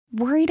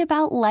Worried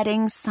about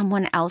letting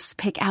someone else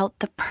pick out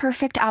the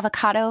perfect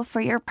avocado for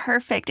your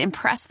perfect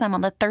impress them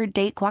on the third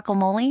date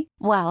guacamole?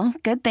 Well,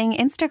 good thing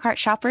Instacart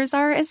shoppers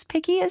are as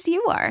picky as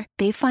you are.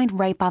 They find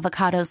ripe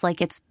avocados like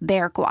it's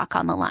their guac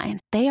on the line.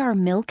 They are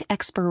milk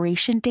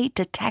expiration date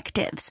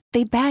detectives.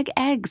 They bag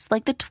eggs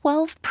like the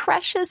 12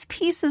 precious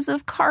pieces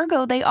of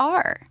cargo they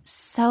are.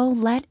 So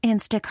let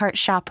Instacart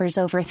shoppers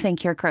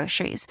overthink your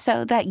groceries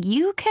so that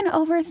you can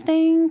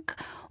overthink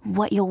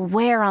what you'll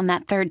wear on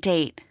that third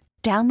date.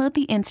 Download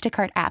the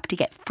Instacart app to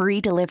get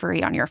free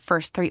delivery on your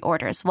first 3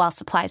 orders while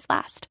supplies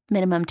last.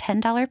 Minimum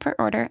 $10 per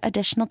order.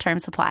 Additional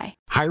terms apply.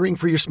 Hiring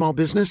for your small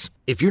business?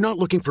 If you're not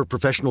looking for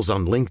professionals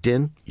on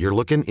LinkedIn, you're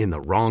looking in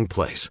the wrong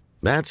place.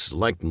 That's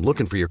like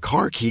looking for your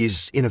car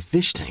keys in a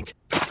fish tank.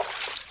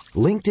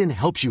 LinkedIn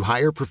helps you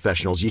hire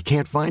professionals you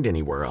can't find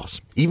anywhere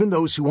else, even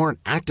those who aren't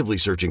actively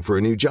searching for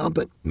a new job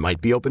but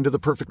might be open to the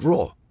perfect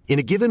role. In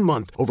a given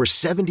month, over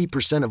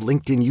 70% of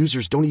LinkedIn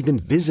users don't even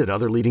visit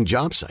other leading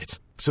job sites.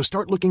 So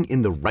start looking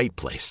in the right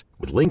place.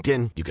 With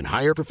LinkedIn, you can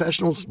hire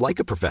professionals like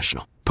a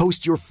professional.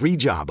 Post your free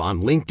job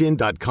on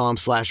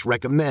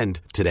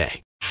linkedin.com/recommend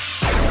today.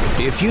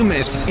 If you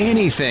missed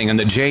anything on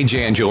the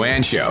JJ and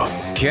Joanne Show,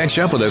 catch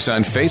up with us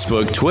on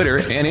Facebook, Twitter,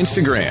 and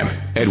Instagram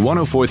at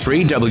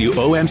 1043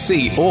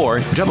 WOMC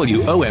or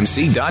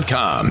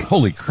WOMC.com.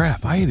 Holy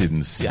crap, I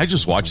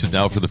just watched it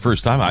now for the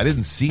first time. I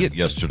didn't see it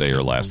yesterday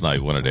or last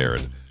night when it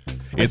aired.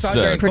 It's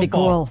pretty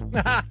cool.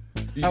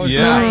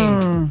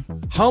 Yeah.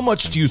 How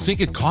much do you think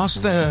it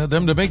cost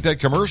them to make that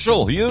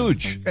commercial?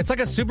 Huge. It's like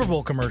a Super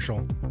Bowl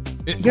commercial.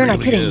 You're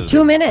not kidding.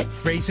 2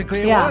 minutes.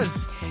 Basically, it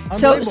was.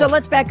 So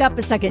let's back up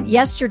a second.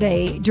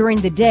 Yesterday,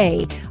 during the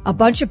day, a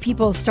bunch of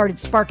people started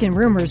sparking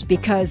rumors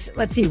because,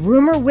 let's see,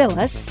 Rumor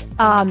Willis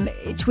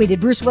tweeted,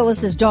 Bruce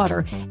Willis's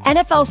daughter,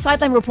 NFL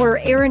sideline reporter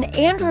Erin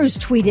Andrews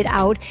tweeted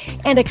out,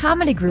 and a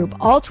comedy group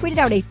all tweeted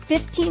out a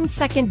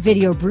 15-second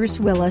video, Bruce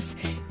Willis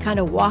kind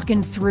of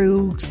walking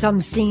through some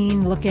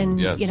scene looking,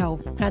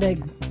 kind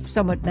of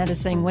somewhat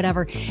menacing,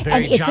 whatever. Very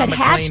and it John said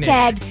McClane-ish.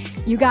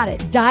 hashtag, you got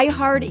it, Die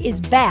Hard is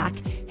back,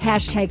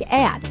 hashtag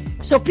ad.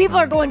 So people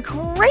are going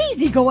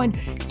crazy, going,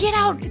 get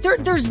out.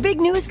 There's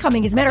big news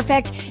coming. As a matter of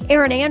fact,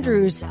 Erin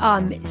Andrews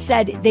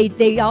said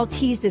they all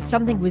teased that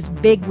something was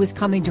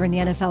coming during the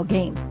NFL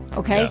game.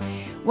 Okay? Yeah.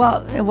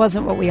 Well, it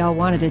wasn't what we all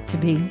wanted it to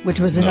be,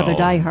 which was another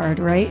Die Hard,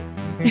 right?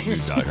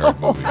 Die Hard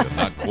movie, but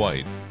not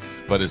quite.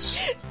 But it's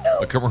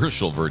a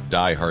commercial for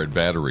Die Hard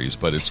batteries,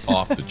 but it's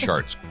off the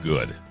charts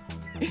good.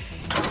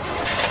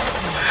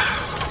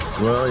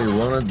 Well, you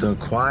wanted the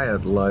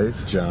quiet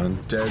life, John.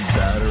 Dead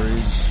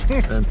batteries,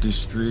 empty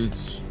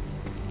streets.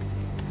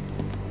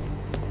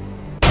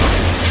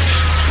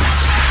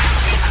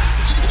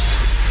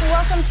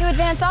 Welcome to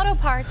Advance Auto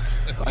Parts.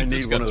 I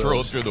need one of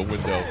those. Through the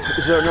window.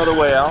 Is there another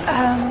way out?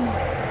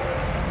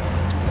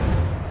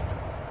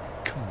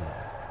 Come on.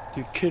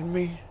 You kidding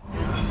me?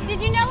 Did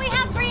you know we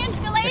have free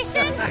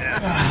installation?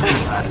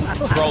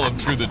 Crawling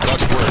through the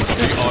ductwork of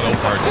the auto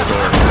parts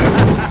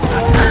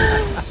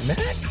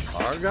store.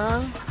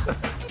 Argyle?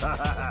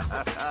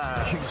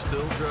 You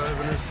still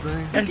driving this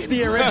thing? It's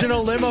the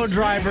original limo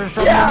driver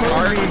from the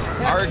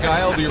movie.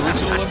 Argyle, the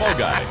original limo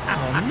guy.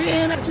 Oh,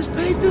 man, I just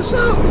paid this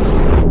off.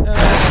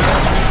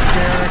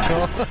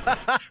 Hysterical.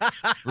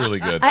 Really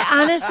good.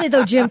 I honestly,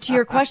 though, Jim, to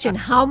your question,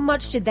 how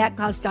much did that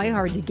cost Die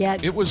Hard to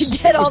get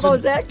all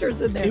those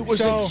actors in there? It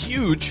was a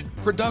huge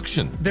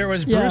production. There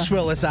was Bruce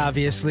Willis,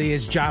 obviously,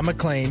 as John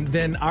McClane.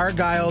 Then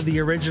Argyle, the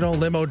original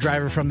limo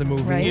driver from the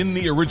movie. Right. In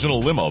the original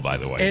limo, by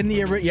the way. And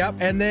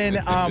then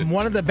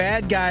one of the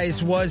bad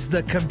guys was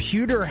the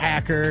computer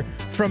hacker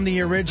from the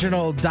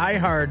original Die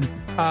Hard.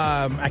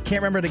 I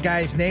can't remember the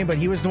guy's name, but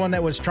he was the one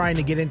that was trying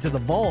to get into the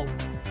vault.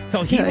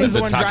 So he was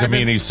the one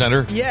driving. Takamine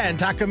Center? Yeah, and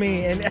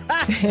Takamine. And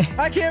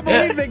I can't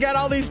believe they got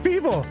all these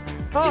people.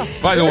 Oh,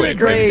 by the way, it's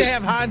great to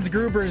have Hans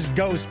Gruber's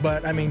ghost,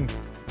 but I mean,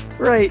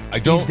 right? I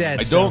don't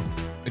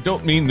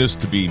mean this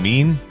to be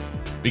mean,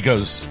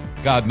 because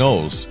God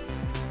knows,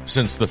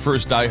 since the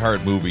first Die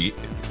Hard movie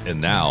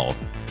and now,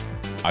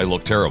 I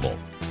look terrible.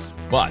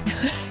 But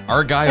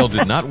Argyle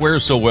did not wear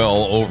so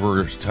well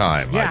over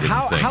time. Yeah,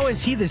 how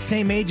is he the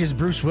same age as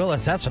Bruce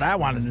Willis? That's what I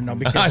wanted to know.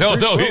 Because I don't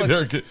know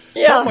either.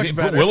 So much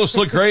better. Willis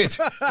looked great.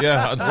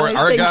 Yeah,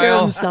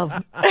 Argyle,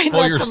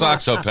 pull your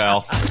socks up,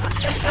 pal.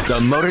 The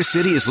Motor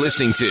City is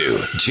listening to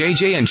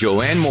JJ and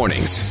Joanne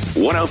Mornings,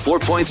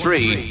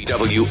 104.3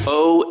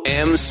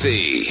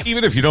 WOMC.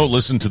 Even if you don't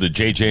listen to the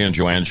JJ and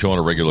Joanne show on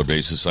a regular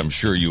basis, I'm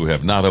sure you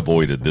have not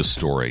avoided this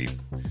story.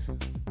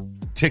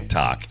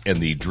 TikTok and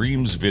the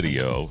Dreams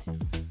video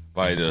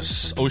by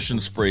this Ocean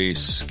Spray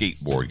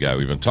skateboard guy.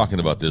 We've been talking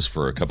about this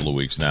for a couple of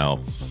weeks now.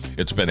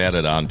 It's been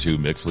added on to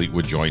Mick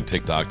Fleetwood joined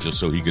TikTok just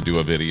so he could do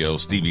a video.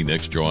 Stevie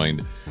Nicks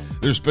joined.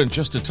 There's been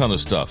just a ton of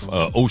stuff.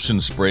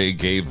 Ocean Spray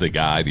gave the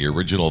guy, the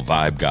original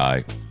Vibe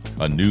guy,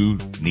 a new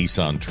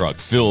Nissan truck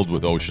filled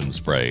with Ocean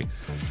Spray.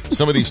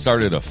 Somebody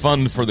started a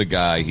fund for the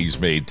guy. He's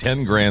made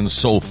 $10,000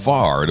 so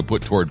far to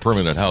put toward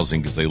permanent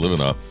housing because they live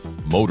in a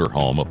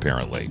motorhome,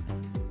 apparently.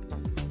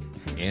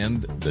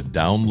 and the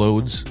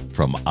downloads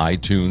from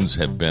iTunes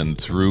have been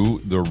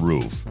through the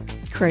roof.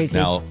 Crazy.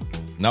 Now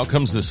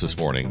comes this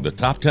morning. The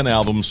top 10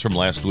 albums from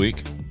last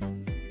week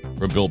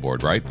from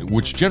Billboard, right?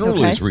 Which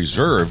generally is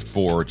reserved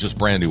for just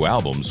brand new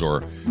albums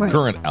or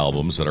current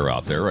albums that are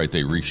out there, right?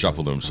 They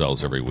reshuffle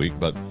themselves every week.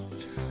 But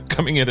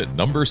coming in at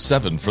number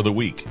 7 for the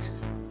week,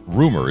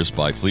 Rumors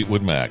by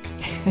Fleetwood Mac.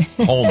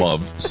 Home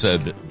of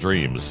said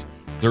Dreams.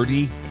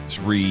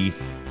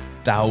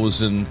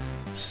 33,000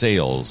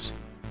 sales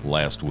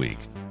last week.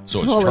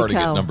 So it's charting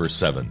at number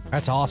 7.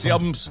 That's awesome. The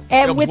album's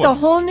with a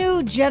whole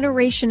new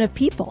generation of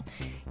people.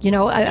 You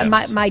know,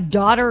 my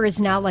daughter is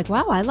now like,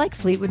 wow, I like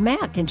Fleetwood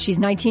Mac, and she's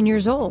 19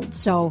 years old.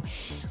 So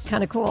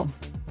kind of cool.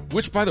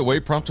 Which, by the way,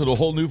 prompted a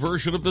whole new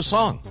version of the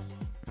song.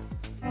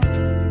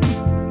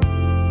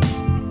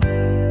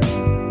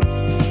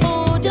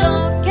 Oh,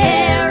 don't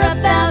care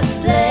about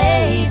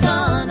plays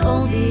on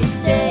oldie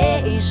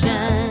stations.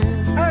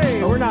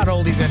 Hey, we're not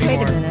oldies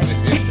anymore. Wait a minute.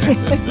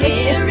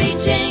 We're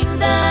reaching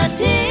the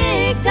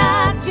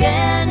TikTok generation.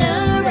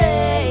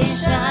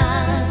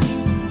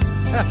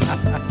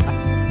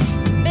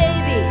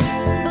 Baby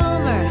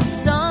Boomer,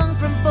 song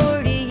from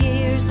 40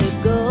 years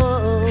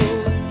ago.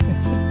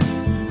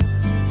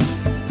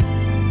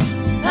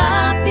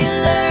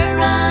 Popular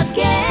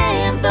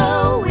again,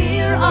 though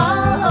we're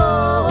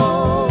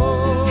all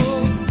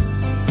old.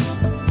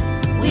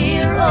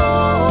 We're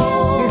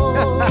old.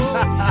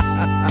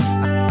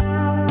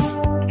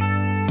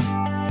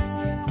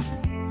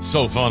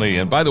 So funny.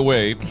 And by the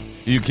way,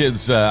 you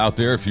kids out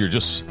there, if you're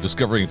just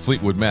discovering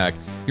Fleetwood Mac,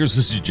 here's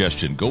a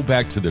suggestion. Go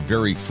back to the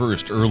very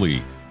first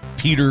early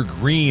Peter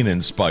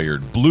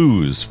Green-inspired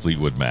blues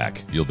Fleetwood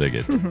Mac. You'll dig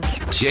it.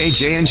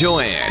 JJ and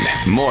Joanne,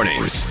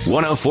 mornings,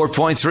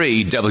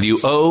 104.3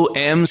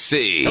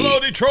 WOMC. Hello,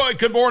 Detroit.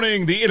 Good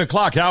morning. The 8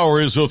 o'clock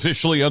hour is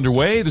officially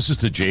underway. This is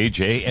the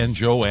JJ and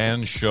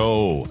Joanne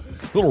show.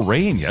 A little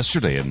rain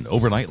yesterday and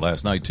overnight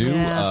last night, too.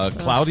 Yeah.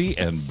 Cloudy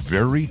and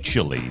very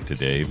chilly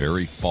today.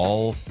 Very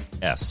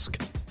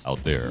fall-esque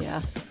out there.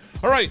 Yeah.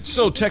 All right,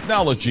 so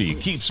technology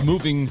keeps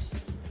moving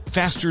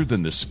faster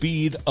than the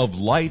speed of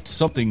light.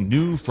 Something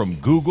new from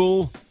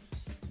Google.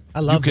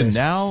 I love You can this.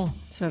 now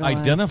So do I.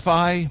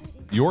 identify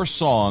your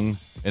song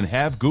and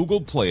have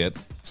Google play it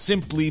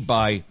simply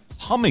by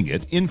humming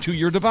it into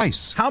your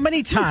device. How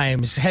many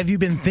times have you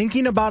been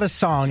thinking about a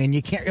song and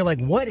you're like,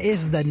 what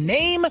is the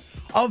name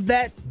of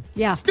that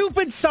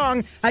stupid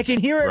song? I can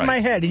hear it in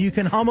my head, and you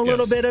can hum a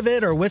little bit of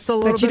it or whistle a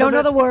little bit But you don't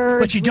know the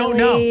words. But you don't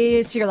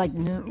know. So you're like,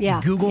 no, yeah.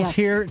 Google's yes.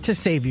 here to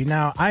save you.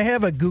 Now, I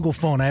have a Google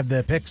phone. I have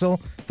the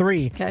Pixel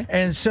 3. Okay.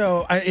 And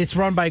so it's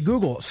run by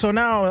Google. So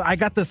now I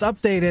got this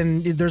update,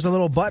 and there's a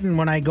little button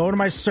when I go to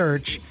my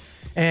search.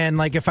 And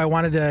like if I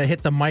wanted to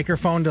hit the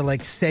microphone to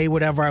like say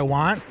whatever I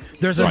want,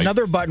 there's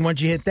another button once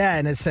you hit that,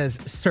 and it says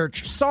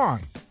search song.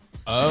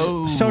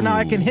 Oh. So now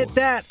I can hit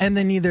that and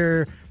then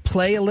either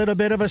play a little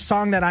bit of a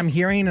song that I'm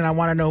hearing and I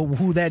want to know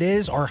who that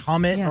is, or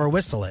hum it or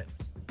whistle it.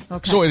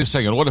 Okay. So wait a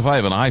second. What if I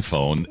have an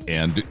iPhone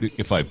and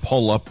if I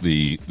pull up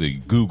the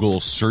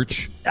Google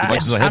search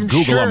devices? I have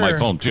Google on my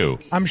phone too.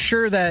 I'm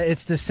sure that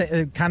it's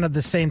the kind of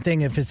the same thing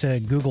if it's a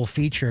Google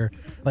feature.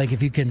 Like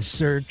if you can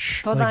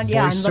search. Hold like on.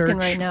 Yeah, I'm voice looking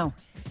search. right now.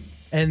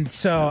 And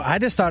so I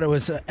just thought it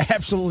was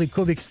absolutely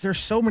cool because there's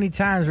so many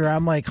times where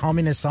I'm like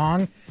humming a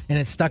song and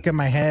it's stuck in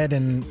my head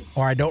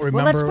or I don't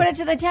remember. Well, let's put it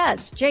to the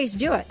test. Jace,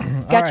 do it. Got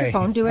All your right.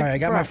 phone. Do it. All right, I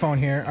got for my us. phone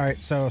here. All right,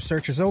 so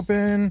search is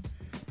open.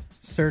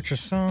 Search a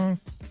song.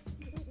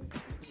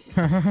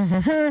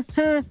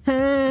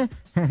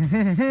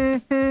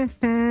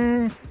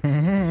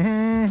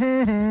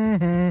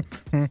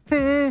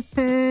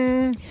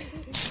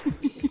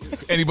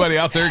 Anybody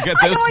out there get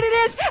this? I know what it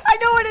is. I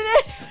know what it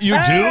is. You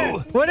do?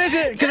 What is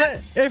it? Because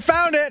I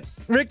found it.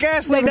 Rick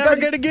Astley, never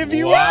going to give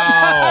you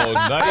Wow,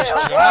 nice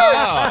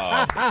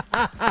job.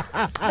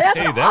 That's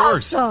Hey, that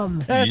awesome.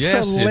 works. That's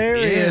Yes,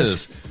 hilarious. it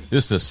is.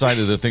 It's the sign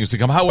of the things to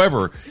come.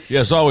 However,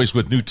 as always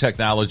with new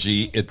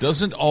technology, it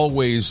doesn't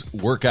always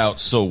work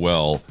out so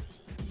well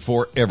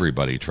for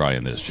everybody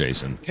trying this,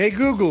 Jason. Hey,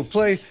 Google,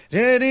 play.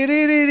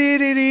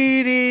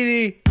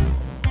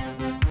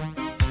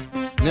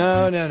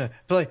 No.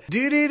 Play.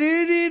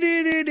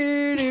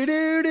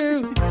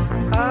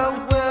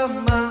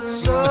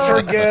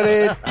 Forget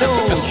it.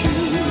 Don't you?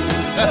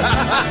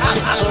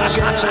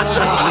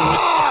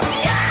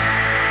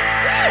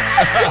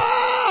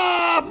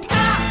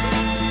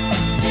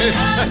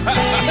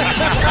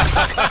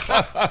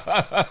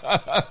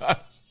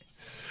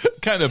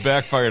 Kind of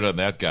backfired on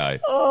that guy.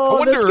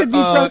 Oh, this could be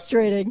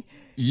frustrating.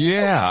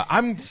 Yeah,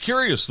 I'm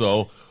curious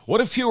though.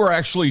 What if you were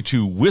actually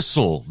to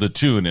whistle the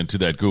tune into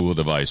that Google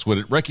device? Would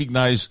it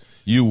recognize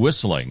you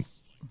whistling?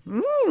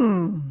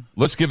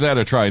 Let's give that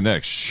a try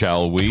next,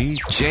 shall we?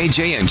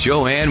 JJ and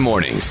Joanne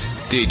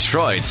mornings,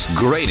 Detroit's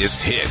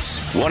greatest hits.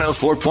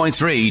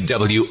 104.3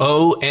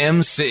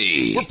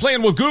 WOMC. We're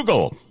playing with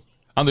Google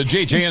on the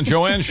JJ and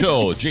Joanne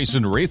show.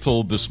 Jason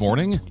Rathold this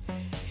morning.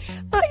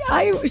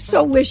 I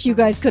so wish you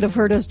guys could have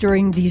heard us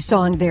during the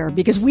song there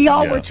because we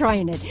all were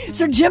trying it.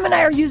 So Jim and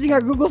I are using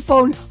our Google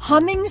phone,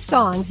 humming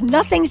songs.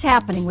 Nothing's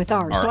happening with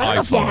ours. Our so I don't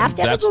know if you iPhone. have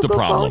to have That's a Google the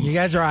problem. phone. You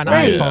guys are on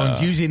Right.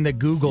 iPhones using the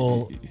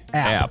Google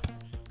app.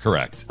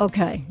 Correct.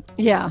 Okay.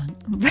 Yeah.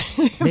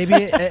 Maybe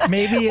it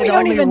We don't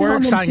only even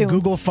works hum on into 'em.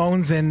 Google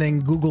phones and then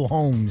Google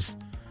Homes.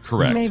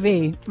 Correct.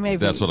 Maybe.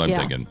 That's what I'm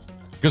thinking.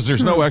 Because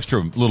there's no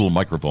extra little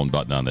microphone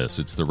button on this.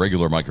 It's the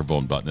regular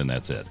microphone button, and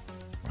that's it.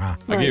 I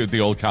gave it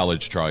the old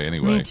college try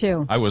anyway. Me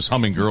too. I was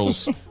humming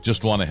Girls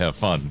Just Want to Have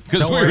Fun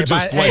because Don't we worry, were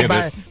just playing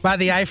it. by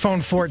the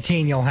iPhone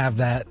 14, you'll have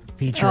that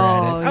feature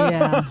Oh,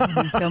 added.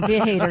 yeah. Don't be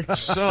a hater.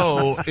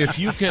 So if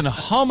you can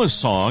hum a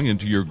song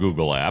into your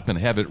Google app and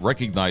have it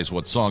recognize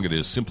what song it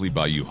is simply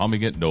by you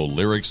humming it, no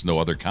lyrics, no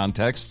other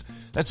context,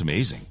 that's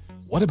amazing.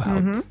 What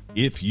about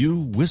if you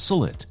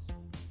whistle it?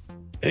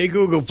 Hey,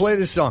 Google, play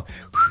this song.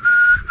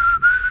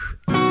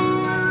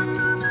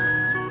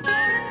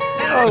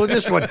 Oh,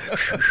 this one.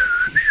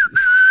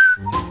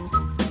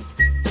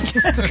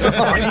 Come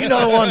on, you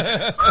know the one.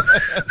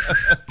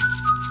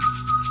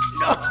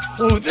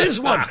 No, this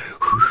one.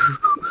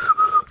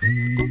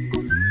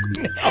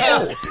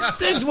 No,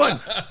 this one.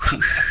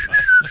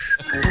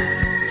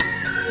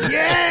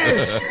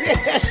 Yes,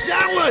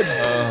 that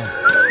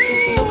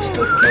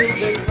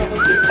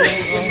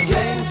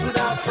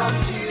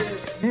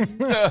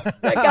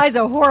That guy's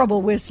a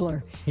horrible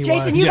whistler.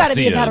 Jason, you Yes, got to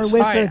be he a better is.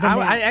 whistler All right, than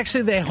that. I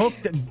actually, they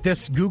hooked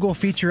this Google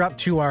feature up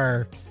to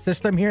our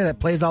system here that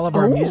plays all of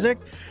our music.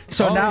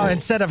 So now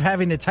instead of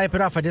having to type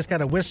it off, I just got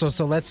to whistle.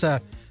 So let's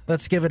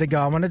give it a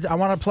go. I want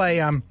to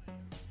play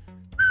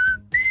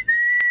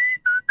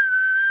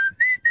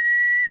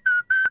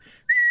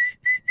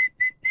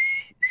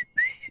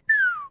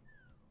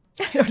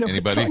I don't know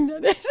Anybody? what song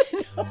that is.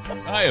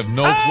 I have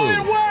no Oh, clue. it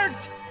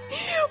worked!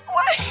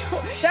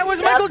 What? That was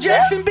That's Michael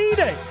Jackson this? Beat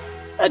It.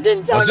 That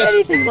didn't sound Was it?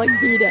 anything like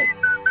Beat It.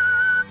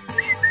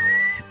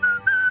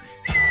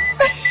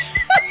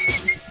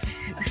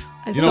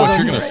 You know what?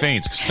 You're going to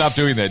faint. Stop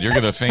doing that. You're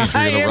going to faint.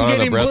 You're I going to am run out of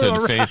getting breath blue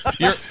and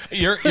faint.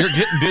 You're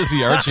getting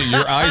dizzy, aren't you?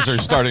 Your eyes are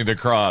starting to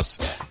cross.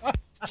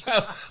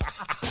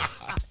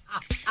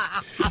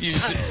 You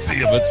should see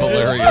him. It's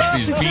hilarious.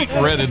 He's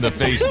beaten red in the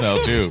face now,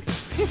 too.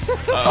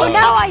 Oh,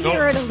 now I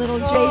hear it a little,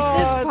 Jace,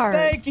 this part.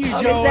 Thank you, Oh,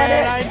 is Joanne.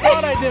 that I it?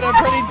 thought I did a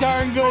pretty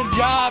darn good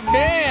job,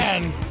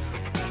 man.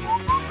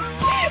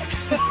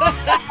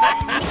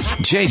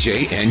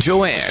 JJ and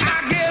Joanne.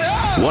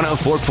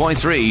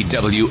 104.3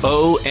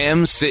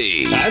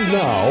 WOMC. And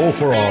now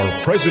for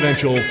our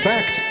presidential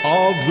fact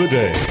of the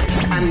day.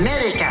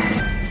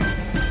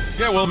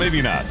 Yeah, well,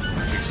 maybe not.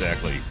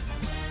 Exactly.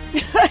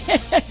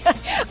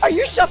 Are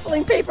you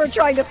shuffling paper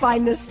trying to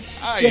find this,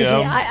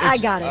 JJ? I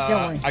got it.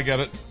 Don't worry. I got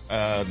it.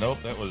 Nope,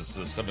 that was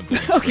the 7th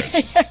inning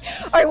Okay.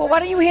 All right, well, why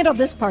don't you handle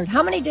this part?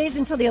 How many days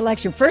until the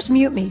election? First,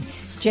 mute me,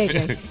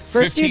 JJ.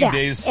 First, do 15 that.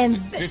 days.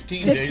 And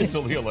 15 days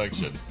until the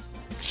election.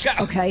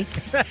 Okay.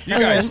 You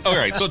guys, all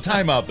right, so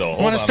time out, though.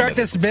 Want to start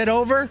this bit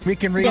over? We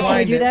can Can we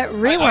rewind do it. that? I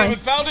Rewind. haven't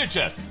found it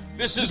yet.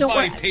 This is Don't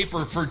my worry.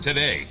 paper for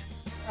today.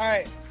 All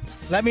right.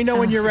 Let me know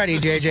when you're ready,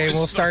 JJ.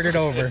 We'll start it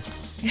over.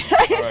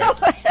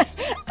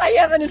 I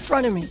have it in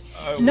front of me.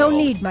 No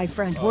need, my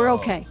friend. We're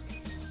okay.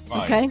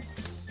 Fine.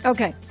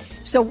 Okay.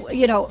 So,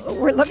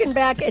 we're looking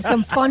back at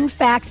some fun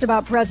facts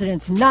about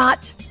presidents,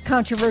 not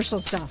controversial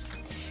stuff.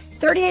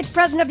 38th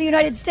President of the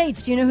United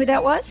States. Do you know who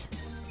that was?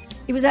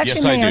 He was actually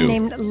Yes, a I man do.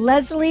 named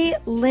Leslie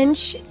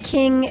Lynch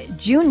King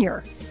Jr.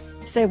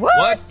 Say what?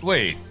 What?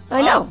 Wait.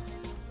 I know.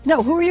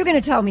 No, who are you going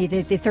to tell me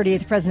that the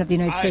 38th President of the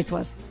United States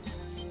was?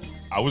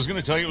 I was going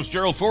to tell you it was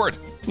Gerald Ford.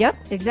 Yep,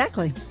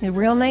 exactly. The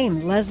real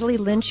name, Leslie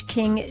Lynch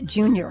King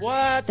Jr.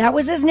 What? That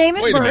was his name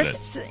at Wait a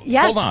birth. minute.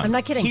 Yes, Hold on. I'm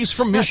not kidding. He's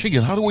from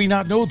Michigan. How do we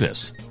not know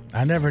this?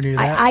 I never knew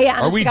that. I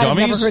honestly, we God, I've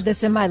never dummies? heard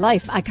this in my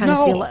life. I kind of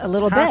No. feel a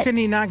little How bit. can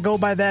he not go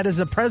by that as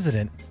a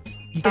president?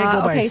 You can't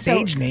go by okay, a so-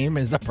 stage name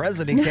as a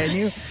president, can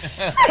you?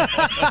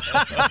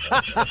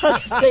 A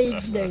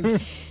stage name.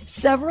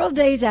 Several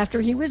days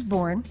after he was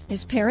born,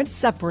 his parents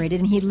separated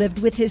and he lived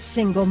with his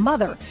single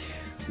mother.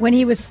 When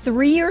he was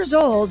 3 years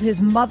old,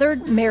 his mother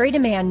married a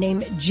man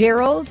named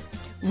Gerald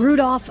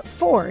Rudolph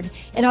Ford.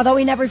 And although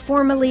he never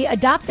formally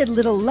adopted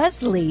little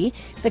Leslie,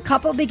 the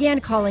couple began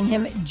calling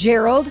him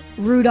Gerald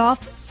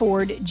Rudolph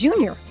Ford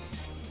Jr.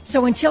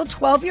 So until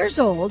 12 years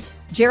old,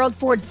 Gerald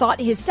Ford thought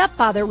his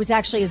stepfather was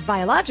actually his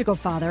biological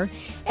father.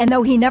 And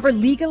though he never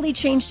legally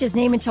changed his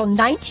name until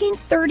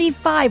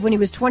 1935 when he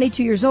was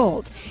 22 years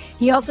old,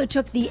 he also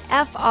took the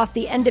F off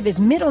the end of his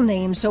middle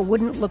name so it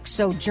wouldn't look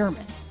so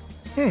German.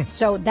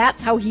 So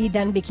that's how he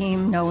then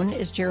became known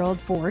as Gerald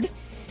Ford.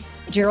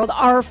 Gerald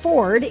R.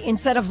 Ford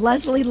instead of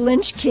Leslie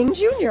Lynch King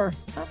Jr.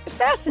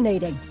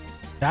 Fascinating.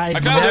 I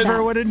found it.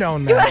 never would have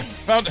known that.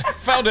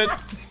 Found it.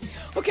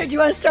 Okay, do you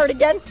want to start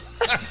again?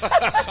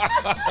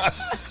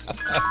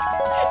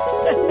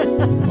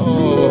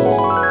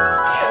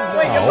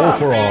 Now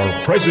for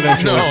our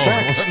presidential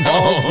fact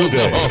of the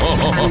day.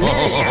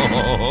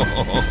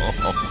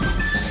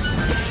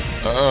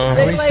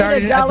 We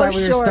started. I thought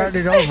we were short.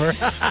 starting over.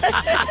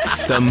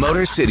 The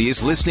Motor City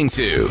is listening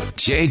to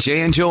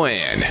JJ and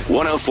Joanne,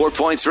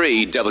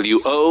 104.3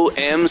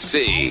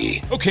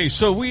 WOMC. Okay,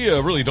 so we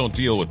really don't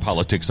deal with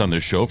politics on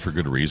this show for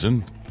good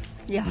reason.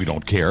 Yeah. We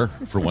don't care,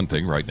 for one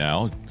thing, right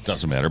now. It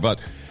doesn't matter.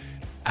 But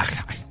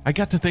I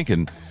got to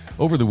thinking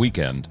over the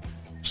weekend.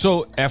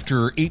 So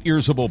after 8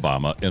 years of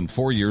Obama and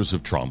 4 years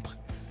of Trump,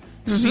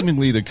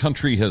 seemingly the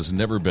country has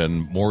never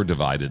been more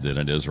divided than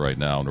it is right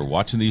now. And we're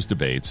watching these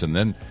debates, and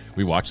then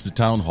we watch the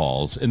town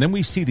halls, and then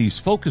we see these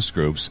focus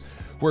groups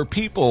where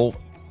people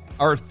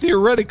are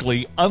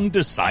theoretically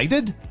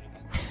undecided.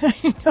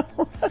 I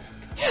know.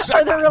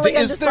 Are they really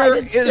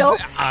undecided still?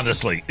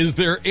 Honestly, is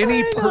there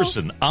any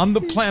person on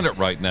the planet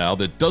right now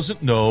that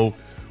doesn't know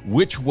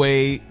which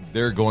way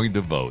they're going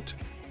to vote?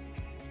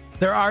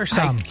 There are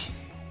some.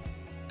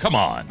 Come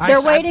on. They're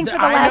waiting for the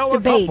last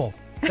debate. Couple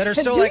that are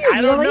still like,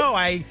 I don't know.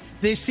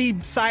 They see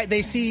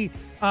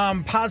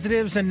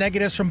positives and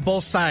negatives from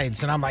both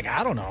sides, and I'm like,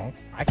 I don't know.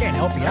 I can't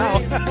help you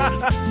out.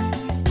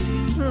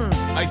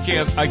 I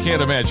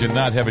can't imagine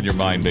not having your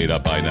mind made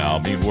up by now. I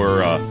mean,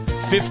 we're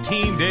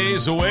 15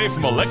 days away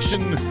from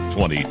election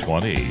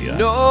 2020.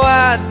 No,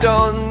 I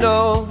don't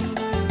know.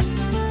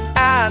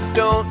 I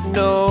don't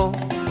know.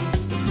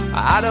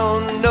 I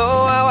don't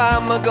know how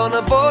I'm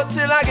gonna vote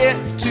till I get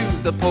to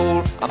the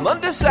poll. I'm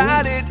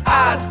undecided.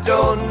 I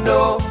don't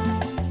know.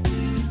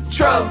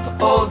 Trump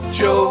or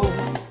Joe.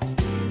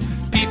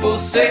 People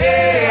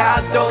say,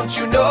 don't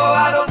you know?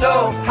 I don't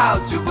know how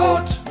to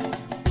vote.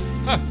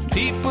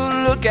 People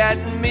look at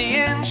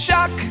me in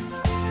shock.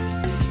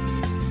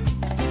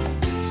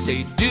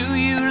 Say, do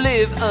you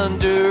live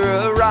under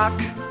a rock?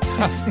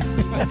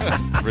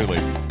 Really?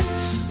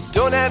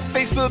 Don't have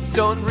Facebook,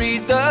 don't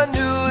read the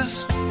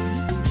news.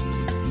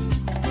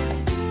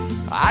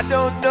 I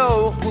don't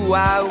know who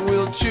I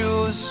will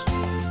choose.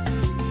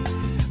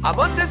 I'm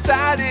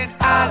undecided,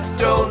 I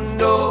don't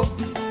know.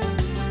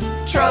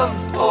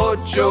 Trump or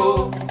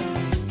Joe.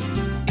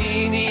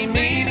 Eeny,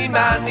 meeny,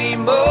 miny,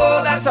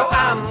 mo. That's how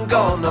I'm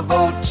gonna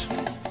vote.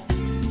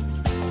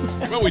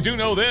 Well, we do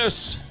know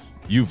this.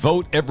 You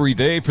vote every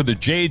day for the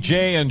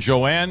JJ and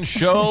Joanne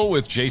show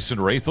with Jason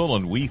Rathel,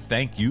 and we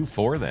thank you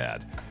for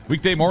that.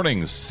 Weekday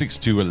mornings, 6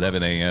 to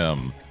 11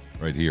 a.m.,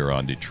 right here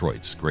on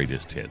Detroit's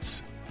Greatest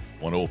Hits.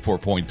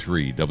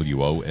 104.3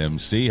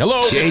 WOMC.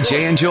 Hello.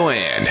 JJ and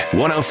Joanne,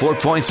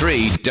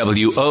 104.3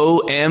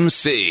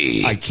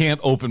 WOMC. I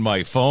can't open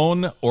my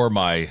phone or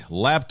my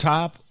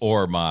laptop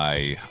or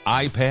my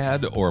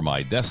iPad or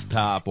my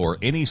desktop or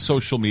any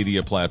social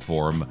media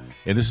platform,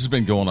 and this has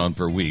been going on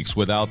for weeks,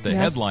 without the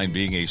headline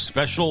being a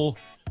special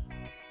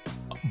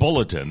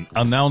bulletin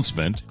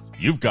announcement.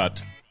 You've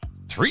got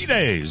 3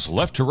 days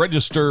left to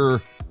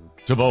register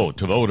to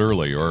vote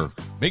early, or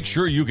make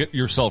sure you get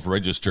yourself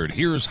registered.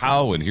 Here's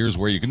how, and here's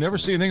where. You can never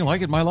see anything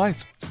like it in my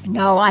life.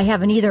 No, I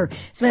haven't either.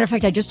 As a matter of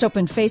fact, I just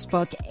opened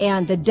Facebook,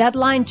 and the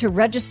deadline to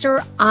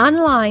register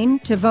online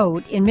to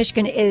vote in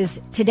Michigan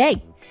is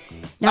today.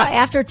 Now,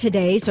 after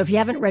today, so if you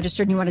haven't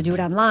registered and you want to do it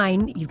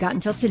online, you've got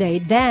until today.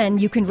 Then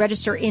you can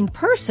register in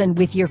person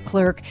with your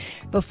clerk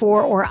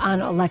before or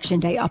on Election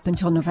Day up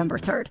until November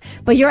 3rd.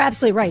 But you're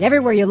absolutely right.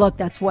 Everywhere you look,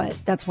 that's what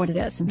it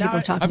is. And people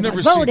are talking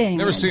about voting.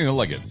 Never seen it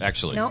like it,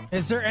 actually. No.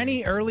 Is there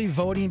any early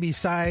voting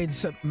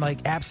besides like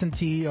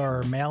absentee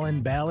or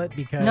mail-in ballot?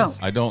 Because no.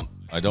 I don't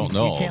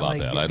know about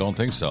that. I don't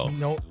think so.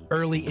 No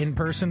early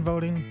in-person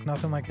voting?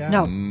 Nothing like that?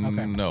 No.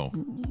 Okay.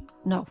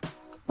 No.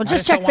 Well,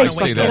 just check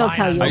Facebook. It'll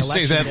tell you. I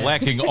say that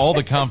lacking all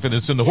the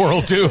confidence in the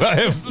world, too. I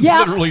have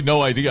literally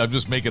no idea. I'm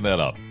just making that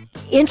up.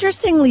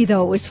 Interestingly,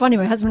 though, it was funny.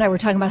 My husband and I were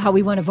talking about how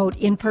we want to vote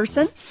in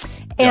person.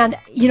 And,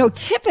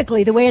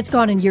 typically the way it's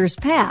gone in years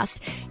past,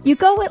 you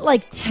go at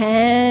like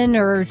 10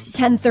 or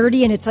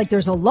 10:30 and it's like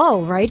there's a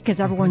lull, right? Because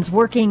everyone's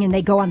working and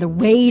they go on the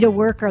way to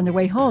work or on the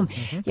way home.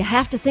 Mm-hmm. You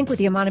have to think with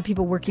the amount of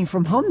people working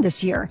from home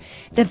this year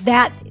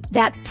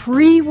that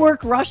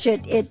pre-work rush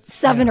at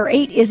 7 or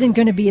 8 isn't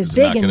going to be as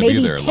big. And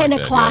maybe 10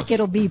 o'clock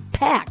it'll be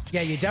packed.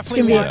 Yeah, you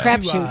definitely want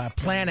to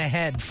plan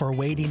ahead for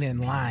waiting in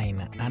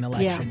line on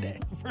Election Day.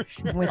 For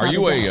sure. Are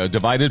you a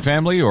divided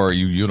family or are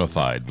you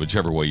unified?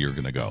 Whichever way you're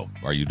going to go.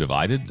 Are you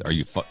divided? Do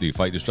you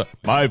fight this stuff?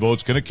 My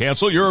vote's going to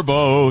cancel your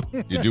vote.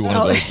 You do one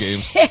of those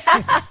games?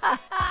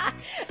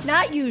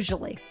 Not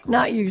usually.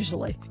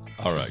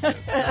 All right. Good.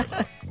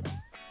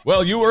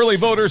 Well, you early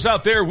voters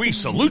out there, we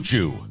salute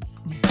you.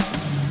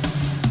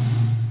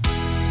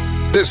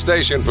 This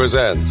station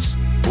presents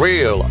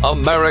Real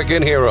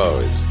American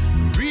Heroes.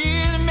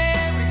 Real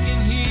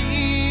American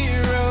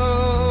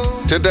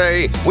hero.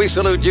 Today, we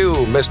salute you,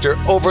 Mr.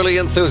 Overly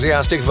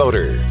Enthusiastic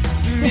Voter.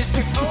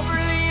 Mr.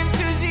 Overly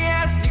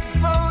Enthusiastic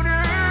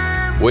Voter.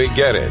 We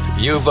get it.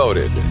 You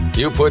voted.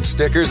 You put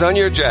stickers on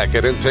your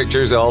jacket and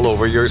pictures all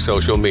over your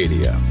social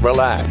media.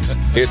 Relax.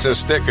 It's a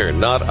sticker,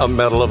 not a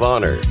Medal of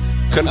Honor.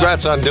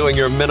 Congrats on doing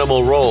your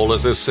minimal role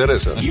as a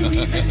citizen. You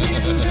even knew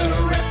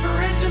the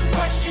referendum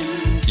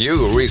questions.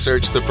 You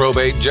researched the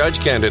probate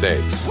judge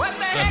candidates. What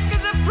the heck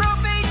is a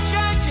probate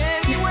judge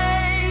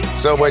anyway?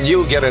 So when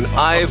you get an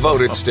I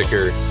voted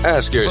sticker,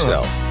 ask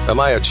yourself, Am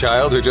I a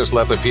child who just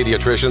left the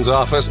pediatrician's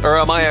office, or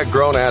am I a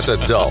grown-ass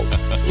adult?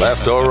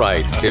 Left or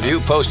right, if you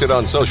post it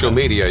on social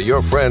media,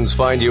 your friends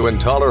find you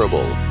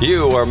intolerable.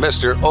 You are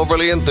Mr.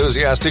 Overly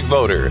Enthusiastic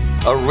Voter,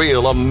 a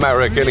real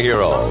American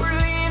hero.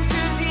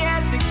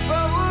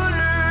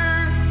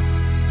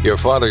 Your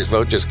father's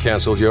vote just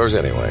canceled yours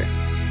anyway.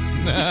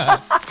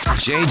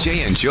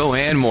 JJ and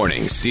Joanne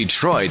Mornings,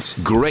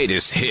 Detroit's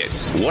greatest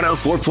hits.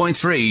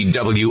 104.3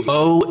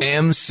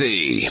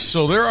 WOMC.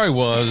 So there I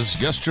was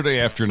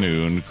yesterday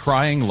afternoon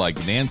crying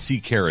like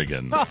Nancy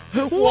Kerrigan.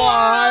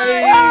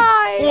 Why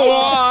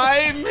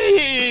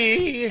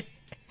me?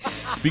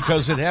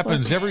 Because it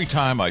happens every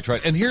time I try.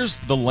 And here's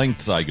the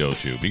lengths I go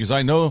to, because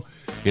I know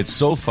it's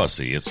so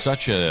fussy. It's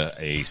such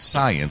a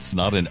science,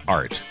 not an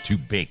art, to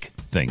bake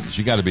things.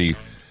 You got to be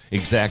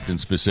exact and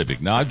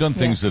specific. Now, I've done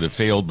things that have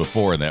failed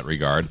before in that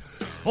regard,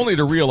 only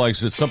to realize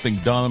that something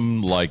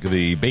dumb like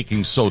the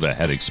baking soda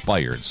had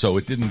expired, so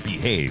it didn't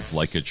behave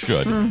like it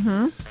should.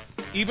 Mm-hmm.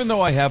 Even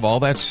though I have all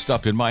that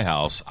stuff in my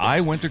house,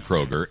 I went to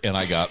Kroger and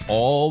I got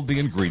all the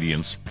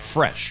ingredients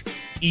fresh,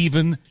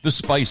 even the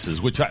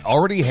spices, which I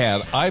already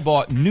had. I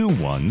bought new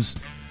ones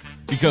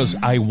because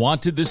I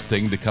wanted this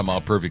thing to come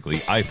out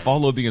perfectly. I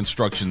followed the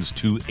instructions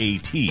to a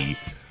T,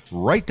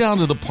 right down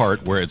to the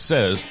part where it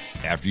says,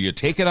 after you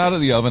take it out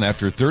of the oven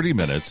after 30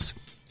 minutes,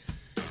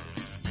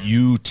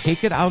 you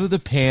take it out of the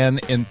pan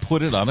and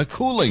put it on a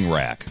cooling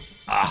rack.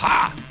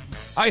 Aha!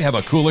 I have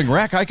a cooling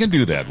rack I can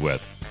do that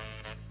with.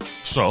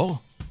 So,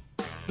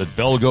 the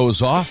bell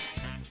goes off.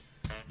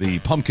 The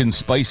pumpkin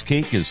spice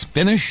cake is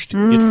finished.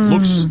 It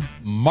looks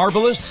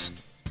marvelous.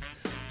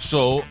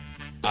 So,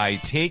 I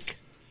take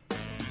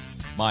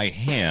my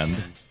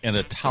hand and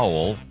a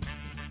towel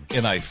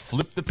and I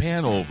flip the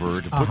pan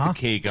over to put the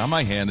cake on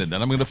my hand, and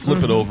then I'm going to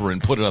flip it over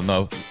and put it on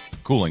the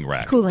cooling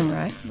rack. Cooling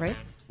rack, right?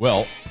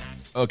 Well,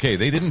 okay,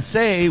 they didn't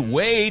say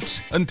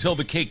wait until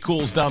the cake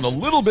cools down a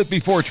little bit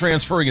before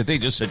transferring it. They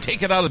just said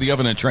take it out of the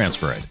oven and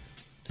transfer it.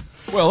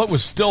 Well, it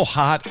was still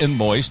hot and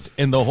moist,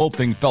 and the whole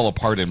thing fell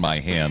apart in my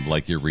hand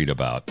like you read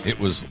about. It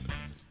was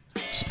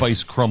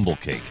spice crumble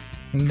cake.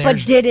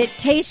 But did it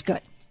taste good?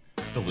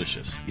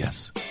 Delicious,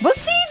 yes. Well,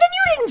 see, then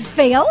you didn't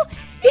fail.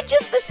 It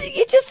just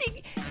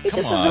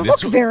doesn't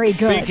look very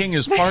good. Baking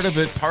is part of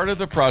it. Part of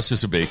the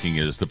process of baking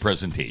is the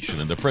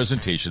presentation, and the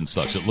presentation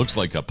sucks. It looks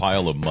like a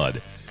pile of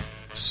mud.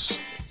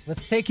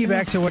 Let's take you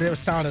back to what it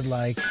sounded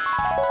like.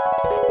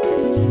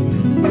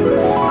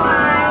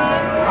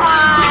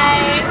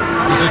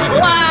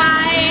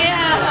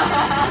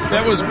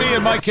 That was me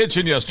in my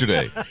kitchen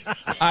yesterday.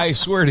 I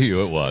swear to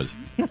you it was.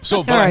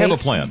 So, but I have a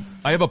plan.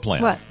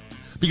 What?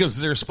 Because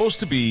they're supposed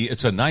to be,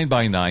 it's a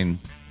 9x9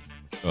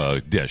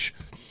 dish.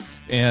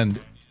 And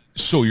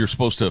so you're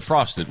supposed to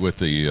frost it with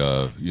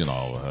the,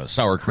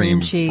 sour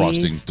cream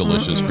frosting,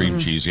 delicious cream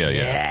cheese. Yeah.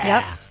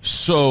 Yep.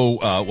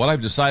 So what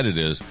I've decided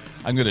is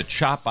I'm going to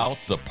chop out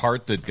the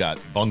part that got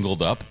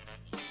bungled up,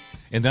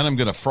 and then I'm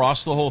going to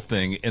frost the whole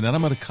thing, and then I'm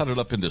going to cut it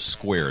up into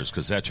squares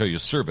because that's how you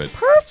serve it.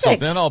 Perfect. So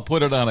then I'll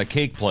put it on a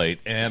cake plate,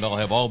 and I'll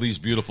have all these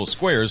beautiful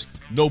squares.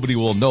 Nobody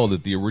will know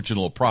that the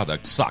original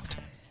product sucked.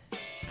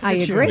 I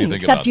agree,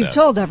 except you've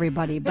told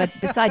everybody. But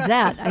besides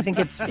that, I think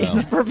it's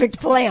the perfect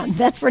plan.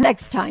 That's for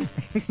next time.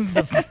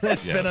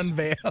 That's been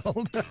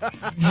unveiled.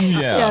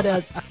 Yeah, it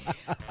is.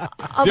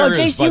 Although,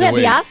 Jason, you had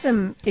the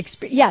awesome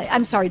experience. Yeah,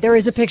 I'm sorry. There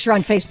is a picture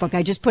on Facebook.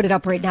 I just put it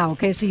up right now,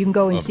 okay? So you can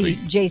go and see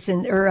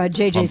Jason or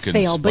JJ's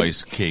fail. Pumpkin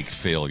spice cake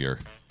failure.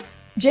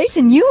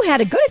 Jason, you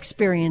had a good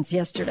experience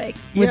yesterday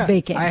with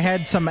baking. I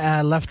had some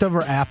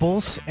leftover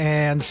apples,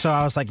 and so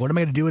I was like, what am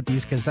I going to do with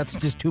these? Because that's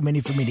just too many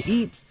for me to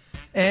eat.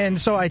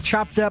 And so I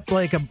chopped up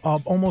like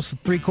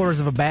almost 3/4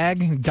 of a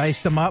bag,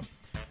 diced them up,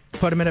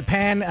 put them in a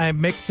pan. I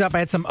mixed up. I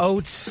had some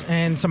oats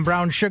and some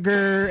brown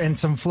sugar and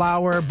some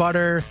flour,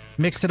 butter,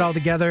 mixed it all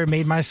together,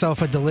 made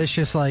myself a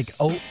delicious like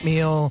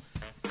oatmeal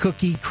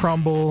cookie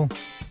crumble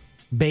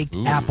baked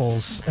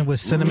apples and with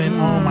cinnamon.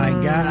 Oh my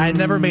God. I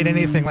never made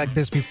anything like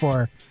this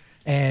before.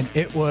 And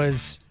it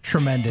was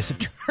tremendous.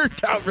 It turned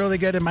out really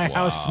good, and my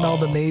house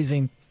smelled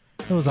amazing.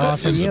 It was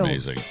awesome. That is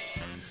amazing.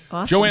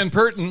 Awesome. Joanne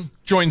Purton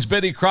joins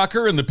Betty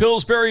Crocker and the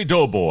Pillsbury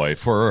Doughboy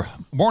for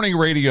Morning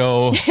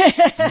Radio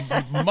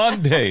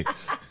Monday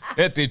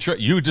at Detroit.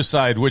 You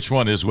decide which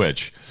one is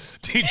which.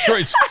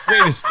 Detroit's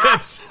greatest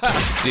hits.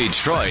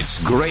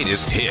 Detroit's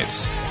greatest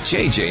hits.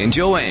 JJ and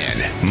Joanne.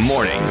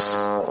 Mornings.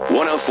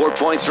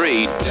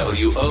 104.3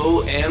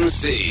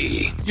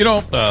 WOMC. You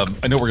know,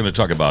 I know we're going to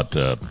talk about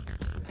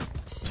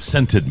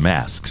scented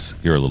masks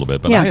here a little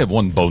bit, but I have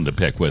one bone to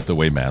pick with the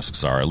way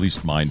masks are. At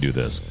least mine do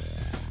this.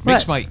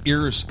 Makes my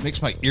ears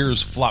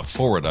flop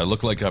forward. I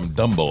look like I'm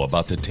Dumbo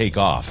about to take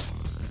off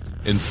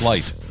in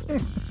flight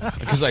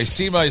because I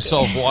see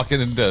myself walking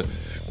into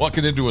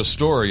a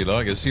store. You know,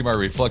 I can see my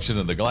reflection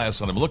in the glass,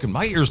 and I'm looking.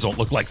 My ears don't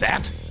look like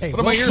that. Hey, what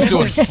are my ears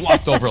doing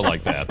flopped over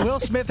like that? Will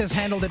Smith has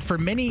handled it for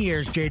many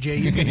years.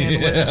 JJ, you can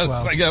handle it as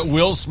well. I got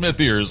Will Smith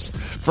ears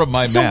from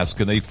my mask.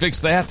 Can they fix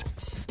that?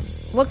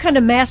 What kind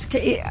of mask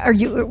are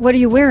you? What are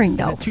you wearing,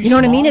 though? Too You know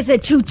what I small? mean? Is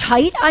it too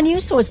tight on you,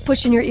 so it's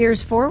pushing your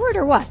ears forward,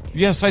 or what?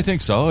 Yes, I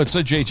think so. It's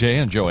a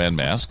JJ and Joanne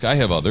mask. I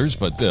have others,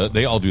 but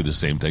they all do the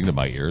same thing to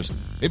my ears.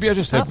 Maybe I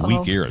just have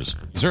weak ears.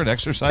 Is there an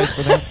exercise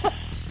for that?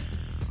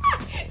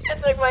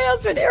 It's like my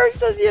husband Eric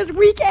says he has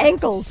weak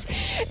ankles,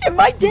 and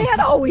my dad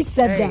always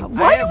said Hey, that. I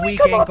Why have do we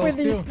weak come up ankles, with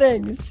these too.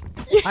 things?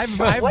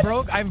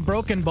 I've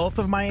broken both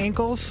of my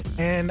ankles,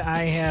 and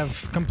I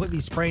have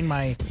completely sprained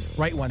my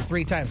right one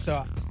 3 times.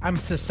 So I'm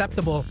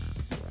susceptible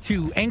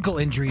to ankle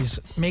injuries.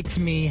 Makes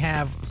me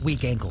have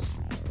weak ankles.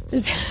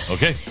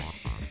 Okay.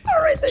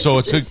 All right.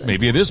 So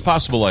maybe it is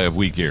possible I have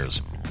weak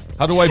ears.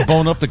 How do I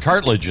bone up the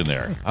cartilage in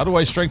there? How do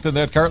I strengthen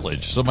that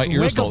cartilage so my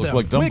ears don't look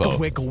like Dumbo?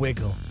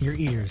 Wiggle your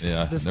ears.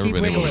 Yeah, Just never keep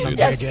been able to wiggling do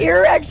them. that. Yes,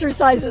 ear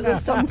exercises of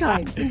some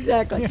kind.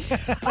 Exactly.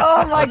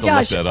 Oh my have to look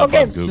gosh. that up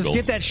Okay. on Google. Just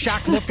get that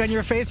shocked look on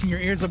your face, and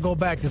your ears will go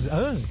back. Just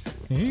All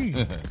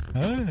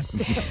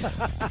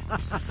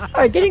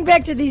right, getting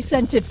back to these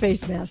scented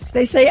face masks.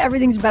 They say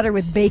everything's better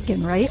with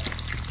bacon, right?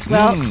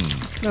 Well,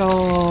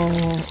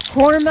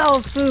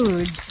 Hormel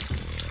Foods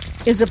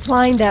is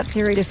applying that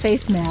theory to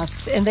face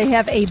masks, and they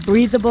have a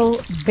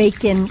breathable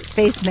bacon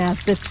face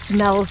mask that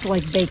smells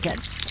like bacon.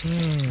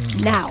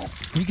 Now,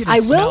 You can I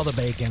just will smell the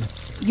bacon.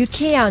 You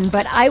can,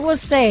 but I will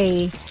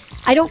say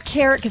I don't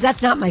care because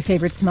that's not my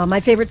favorite smell. My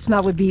favorite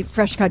smell would be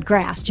fresh cut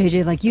grass,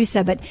 JJ, like you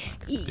said. But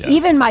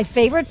even my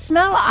favorite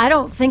smell, I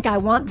don't think I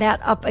want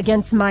that up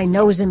against my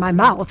nose and my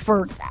mouth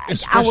for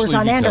hours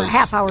on end or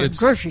half hour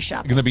grocery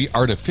shopping. It's going to be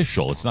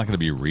artificial. It's not going to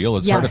be real.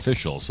 It's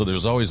artificial. So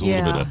there's always a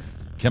little bit of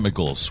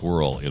chemical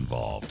swirl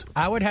involved.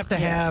 I would have to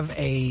have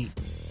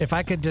if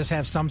I could just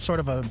have some sort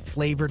of a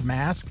flavored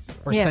mask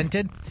or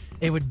scented,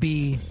 it would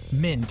be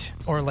mint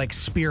or like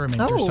spearmint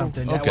or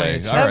something. That way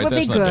that would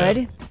be that's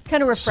good.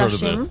 Kind of refreshing,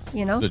 sort of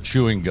you know? The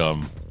chewing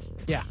gum.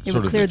 Yeah. It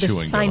sort would of clear the the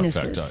chewing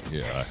sinuses. gum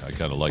effect. I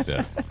kind of like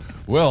that.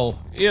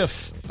 Well,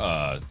 if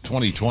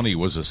 2020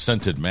 was a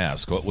scented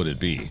mask, what would it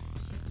be?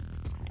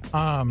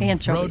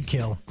 Anchovies.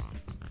 Roadkill.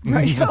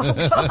 Right.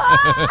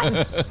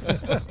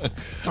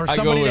 Or I go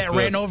somebody with that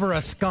ran over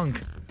a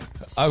skunk.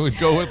 I would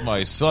go with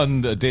my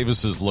son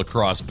Davis's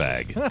lacrosse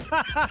bag.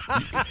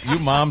 you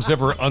moms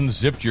ever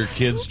unzipped your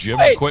kids' gym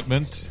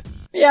equipment?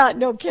 Yeah,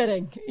 no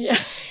kidding. Yeah.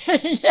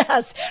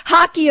 Yes.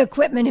 Hockey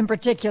equipment in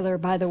particular,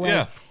 by the way.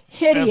 Yeah.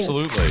 Hideous.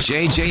 Absolutely.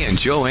 JJ and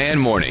Joanne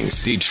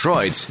Mornings,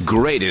 Detroit's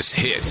greatest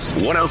hits.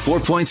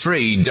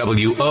 104.3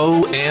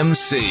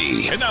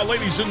 WOMC. And now,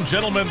 ladies and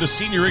gentlemen, the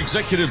Senior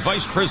Executive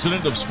Vice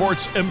President of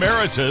Sports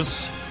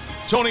Emeritus,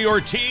 Tony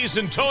Ortiz.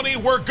 And Tony,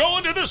 we're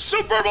going to the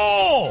Super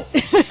Bowl!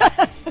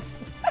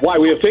 Why,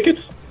 we have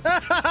tickets?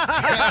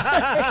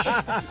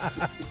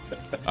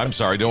 I'm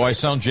sorry, do I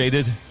sound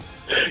jaded?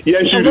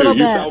 Yes, you do. You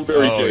sound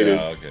very jaded.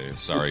 Yeah, okay,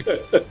 sorry.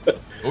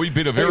 We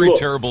beat a very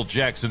terrible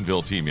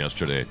Jacksonville team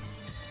yesterday.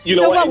 You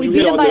know So what? what? We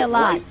beat them by a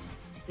lot. Right.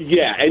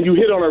 Yeah, and you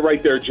hit on it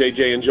right there,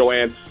 JJ and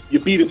Joanne. You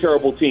beat a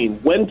terrible team.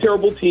 When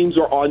terrible teams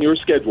are on your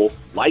schedule,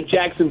 like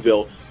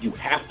Jacksonville, you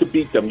have to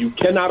beat them. You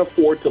cannot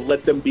afford to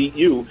let them beat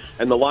you.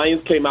 And the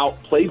Lions came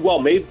out, played well,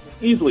 made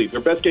easily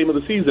their best game of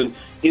the season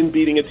in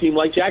beating a team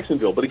like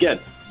Jacksonville. But again,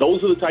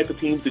 those are the type of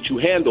teams that you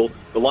handle.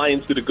 The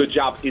Lions did a good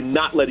job in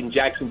not letting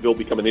Jacksonville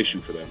become an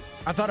issue for them.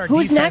 I thought our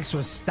Who's defense next?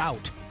 was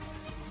stout.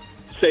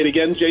 Say it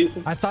again,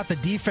 Jason. I thought the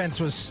defense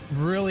was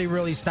really,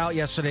 really stout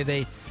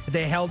yesterday.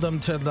 They held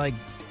them to like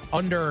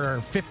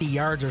under 50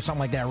 yards or something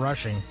like that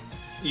rushing.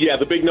 Yeah,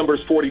 the big number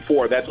is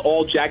 44. That's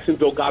all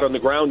Jacksonville got on the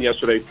ground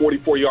yesterday,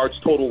 44 yards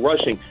total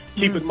rushing.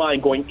 Keep in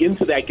mind, going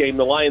into that game,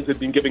 the Lions had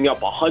been giving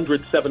up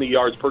 170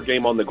 yards per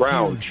game on the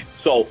ground. Huge.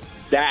 So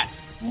that's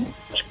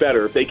much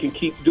better. If they can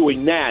keep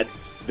doing that,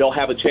 they'll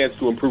have a chance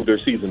to improve their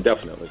season,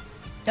 definitely.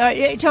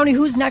 Tony,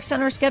 who's next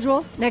on our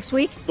schedule next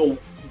week? The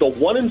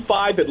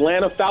 1-5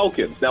 Atlanta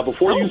Falcons. Now,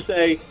 before you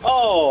say,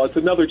 oh, it's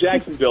another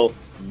Jacksonville,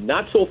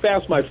 not so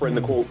fast, my friend,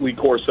 Lee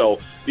Corso,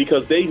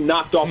 because they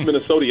knocked off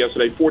Minnesota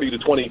yesterday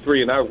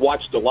 40-23, and I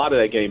watched a lot of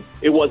that game.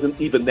 It wasn't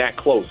even that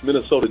close.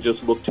 Minnesota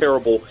just looked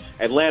terrible.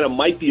 Atlanta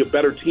might be a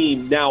better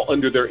team now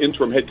under their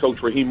interim head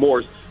coach, Raheem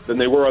Morris, than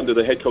they were under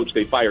the head coach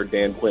they fired,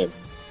 Dan Quinn.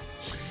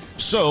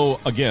 So,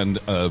 again,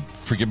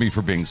 forgive me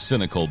for being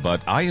cynical,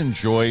 but I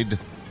enjoyed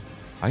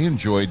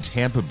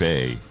Tampa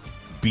Bay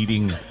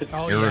beating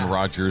Aaron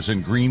Rodgers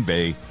in Green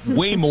Bay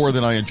way more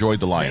than I enjoyed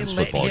the Lions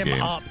football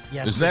game.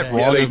 Is that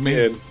wrong of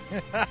me?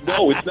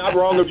 No, it's not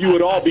wrong of you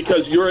at all,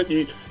 because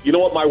you know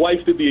what? My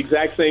wife did the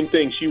exact same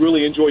thing. She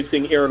really enjoyed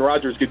seeing Aaron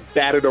Rodgers get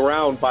batted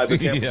around by the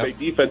Tampa Bay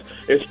defense,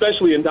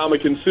 especially in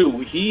Ndamukong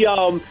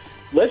Suh.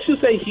 Let's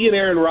just say he and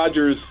Aaron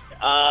Rodgers,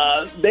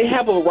 they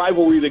have a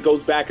rivalry that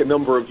goes back a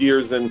number of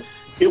years, and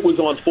it was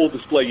on full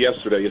display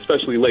yesterday,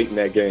 especially late in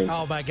that game.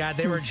 Oh, my God.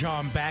 They were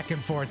jawing back and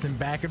forth.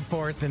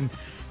 And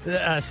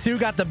Sue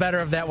got the better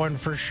of that one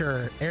for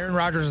sure. Aaron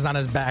Rodgers was on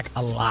his back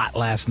a lot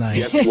last night.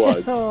 Yes, he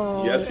was.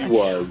 Yes, he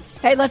was.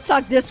 Hey, let's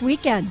talk this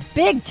weekend.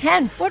 Big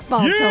Ten football,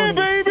 Tony.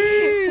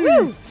 Baby!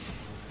 Woo.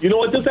 You know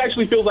what? This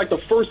actually feels like the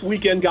first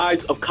weekend,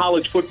 guys, of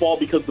college football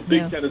because the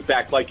Big Ten is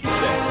back, like you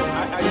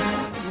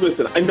said.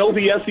 listen, I know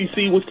the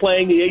SEC was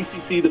playing, the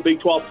ACC, the Big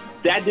 12.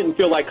 That didn't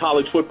feel like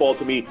college football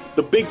to me.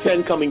 The Big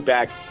 10 coming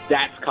back,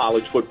 that's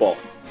college football.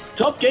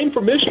 Tough game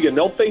for Michigan.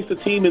 They'll face a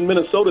team in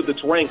Minnesota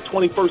that's ranked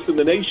 21st in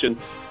the nation.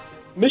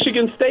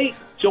 Michigan State,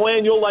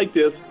 Joanne, you'll like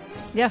this.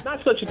 Yeah.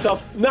 Not such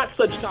tough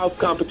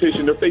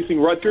competition. They're facing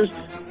Rutgers.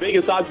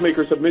 Vegas odds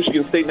makers of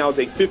Michigan State now is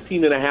a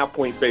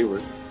 15.5-point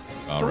favorite.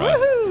 All right.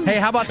 Woo-hoo. Hey,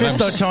 how about this,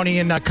 though, Tony?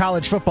 In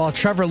college football,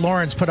 Trevor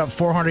Lawrence put up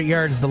 400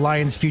 yards, the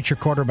Lions' future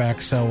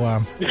quarterback. So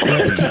we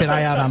have to keep an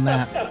eye out on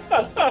that.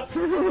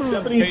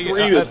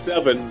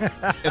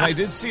 73-7. And I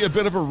did see a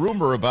bit of a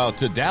rumor about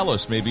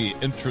Dallas maybe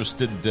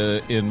interested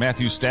in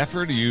Matthew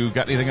Stafford. You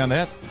got anything on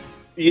that?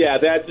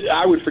 Yeah,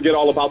 I would forget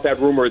all about that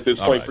rumor at this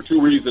point for two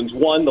reasons.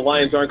 One, the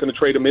Lions aren't going to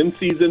trade him in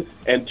season.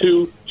 And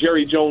two,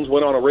 Jerry Jones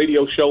went on a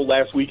radio show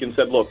last week and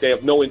said, look, they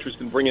have no interest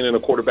in bringing in a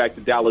quarterback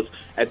to Dallas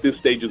at this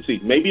stage of the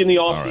season. Maybe in the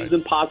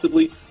offseason,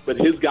 possibly, but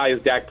his guy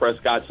is Dak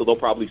Prescott, so they'll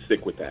probably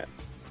stick with that.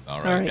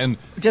 All right. And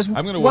just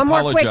I'm going to one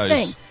apologize. More quick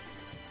thing.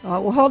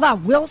 Well, hold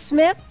on. Will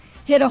Smith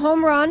hit a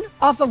home run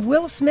off of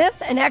Will Smith,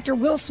 and after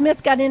Will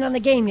Smith got in on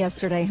the game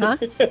yesterday, huh?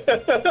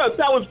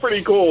 That was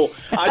pretty cool.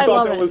 I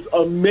thought that was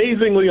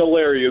amazingly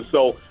hilarious.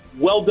 So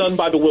well done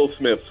by the Will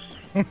Smiths.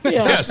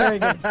 Yes. Very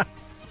good.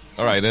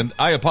 All right, and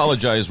I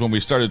apologize when we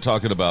started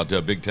talking about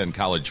Big Ten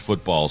college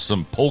football.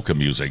 Some polka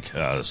music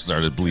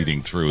started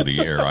bleeding through the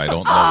air. I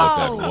don't know what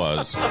that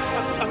was.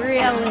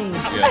 Really?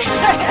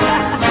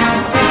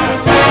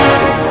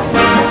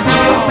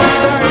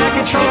 Sorry, I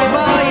control the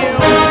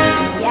volume.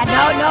 Yeah,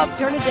 no,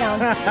 turn it down.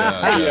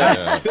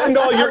 Send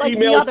all your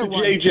emails to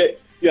JJ.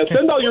 Yeah,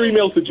 send all your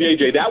emails to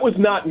JJ. That was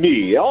not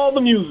me. All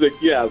the music,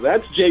 yeah,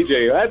 that's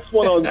JJ. That's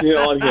one on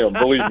him,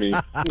 believe me.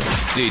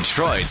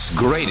 Detroit's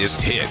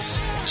greatest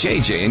hits.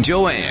 JJ and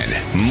Joanne.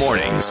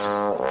 Mornings.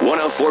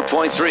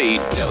 104.3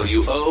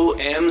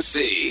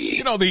 WOMC.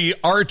 You know, the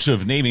art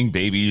of naming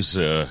babies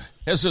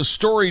has a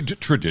storied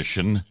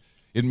tradition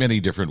in many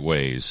different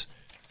ways.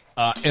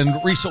 And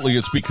recently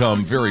it's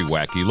become very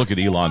wacky. Look at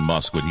Elon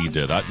Musk, what he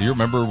did. Do you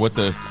remember what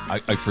I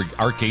forget,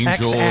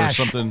 Archangel X-Ash.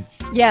 or something?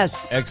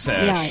 Yes.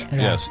 X-Ash. Yeah.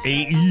 Yes.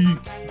 A-E.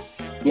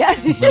 Yeah.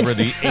 Remember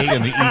the A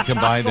and the E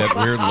combined, that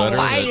weird letter?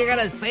 Why are you going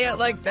to say it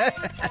like that?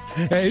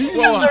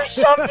 Well, they're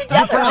shoved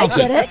together. I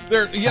get it.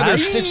 They're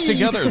stitched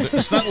together.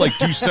 It's not like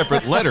two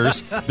separate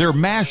letters. They're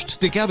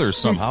mashed together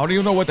somehow. Do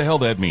you know what the hell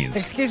that means?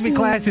 Excuse me,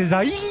 classes.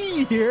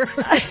 Here.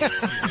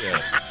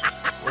 Yes.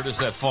 Where does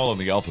that fall in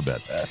the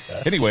alphabet?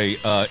 Anyway,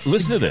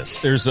 listen to this.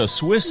 There's a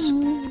Swiss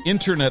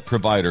internet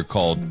provider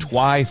called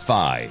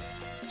Twi-Fi,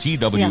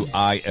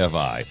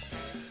 Twifi.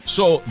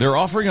 So they're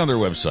offering on their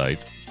website,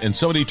 and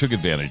somebody took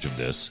advantage of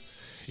this.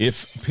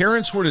 If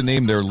parents were to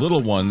name their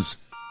little ones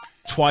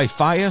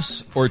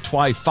Twifius or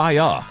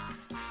Twifia,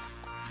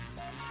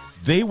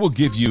 they will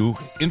give you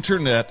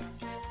internet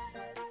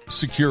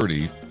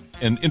security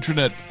and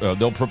internet.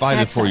 They'll provide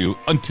access. It for you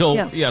until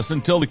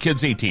the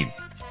kid's 18.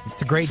 It's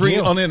a great Free,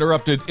 deal.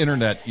 uninterrupted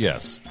internet,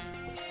 yes.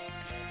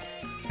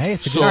 Hey,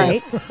 it's a So- good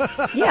Right.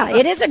 Yeah,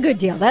 it is a good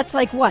deal. That's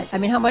like what? I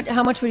mean, how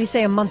much would you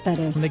say a month that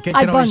is? And the kid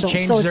I can always bundle,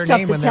 change so their it's tough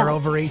name to when tell. they're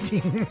over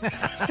 18.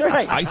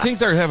 Right. I think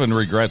they're having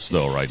regrets,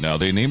 though, right now.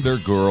 They named their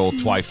girl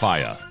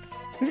Twifia.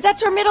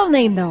 That's her middle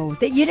name, though.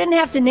 That you didn't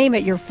have to name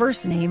it your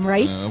first name,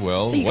 right?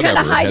 Well, so you whatever.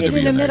 kind of hide It had it to be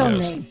in a in there,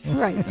 middle yes. name,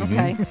 right?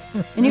 Okay.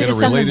 And you In a just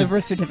send them the related-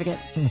 birth certificate.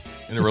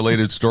 In a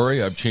related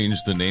story, I've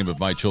changed the name of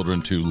my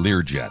children to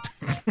Learjet.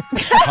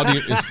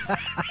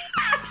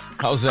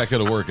 How's that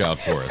going to work out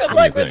for us? Good What do you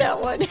luck with think?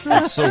 that one.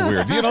 It's so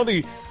weird. You know,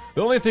 the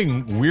only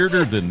thing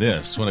weirder than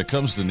this when it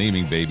comes to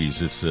naming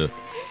babies is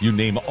you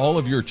name all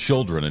of your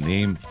children a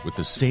name with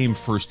the same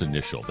first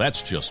initial.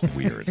 That's just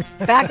weird.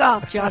 Back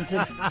off,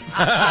 Johnson.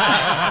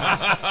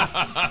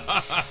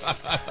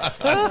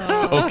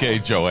 Okay,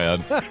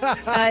 Joanne.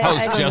 I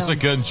How's don't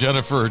Jessica and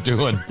Jennifer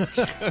doing?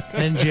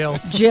 And Jill.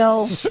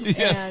 Jill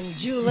Yes. and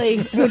Julie.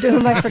 Who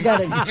am I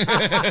forgetting?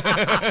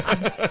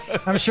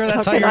 I'm sure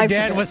that's How how could your I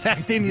dad forget? was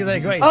acting. You're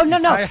like, wait. Oh, no.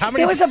 How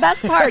many It was the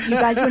best part, you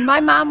guys. When my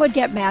mom would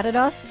get mad at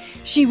us,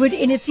 she would,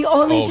 and it's the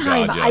only Oh,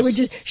 time God, I yes. would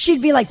just,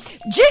 she'd be like,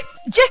 J,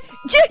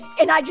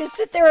 and I just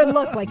sit there and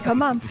look like,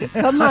 come on,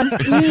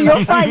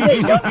 you'll find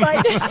it.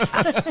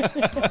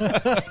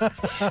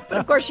 But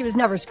of course, she was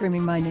never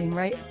screaming my name,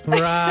 right?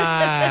 Right.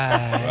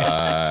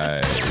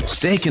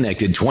 Stay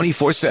connected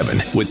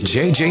 24/7 with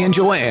JJ and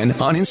Joanne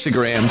on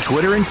Instagram,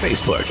 Twitter, and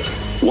Facebook.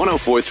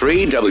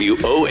 104.3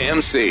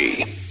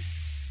 WOMC.